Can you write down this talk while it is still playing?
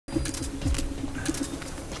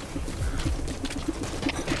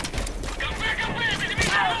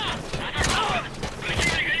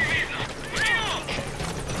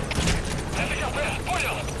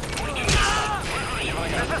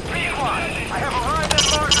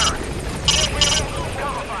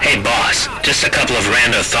boss. Just a couple of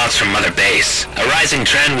rando thoughts from Mother Base. A rising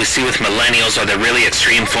trend we see with millennials are the really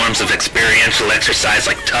extreme forms of experiential exercise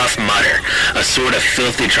like Tough Mudder, a sort of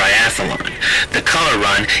filthy triathlon, the color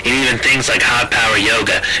run, and even things like hot power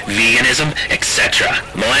yoga, veganism, etc.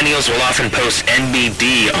 Millennials will often post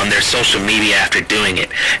NBD on their social media after doing it,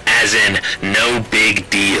 as in no big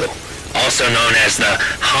deal. Also known as the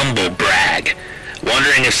humble brag.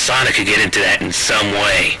 Wondering if Sonic could get into that in some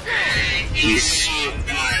way. He's so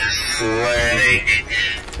athletic,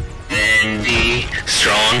 bendy,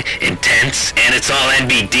 strong, intense, and it's all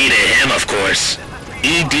NBD to him, of course.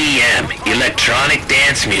 EDM, electronic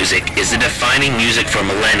dance music, is the defining music for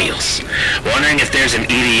millennials. Wondering if there's an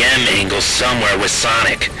EDM angle somewhere with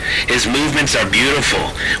Sonic. His movements are beautiful.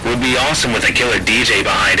 Would be awesome with a killer DJ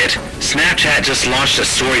behind it. Snapchat just launched a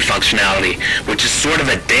story functionality, which is sort of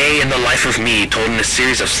a day in the life of me told in a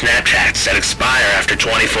series of Snapchats that expire after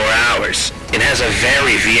 24 hours. It has a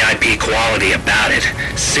very VIP quality about it,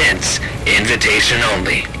 since invitation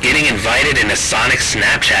only. Getting invited in a Sonic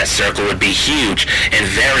Snapchat circle would be huge and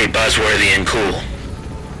very buzzworthy and cool.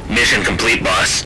 Mission complete, boss.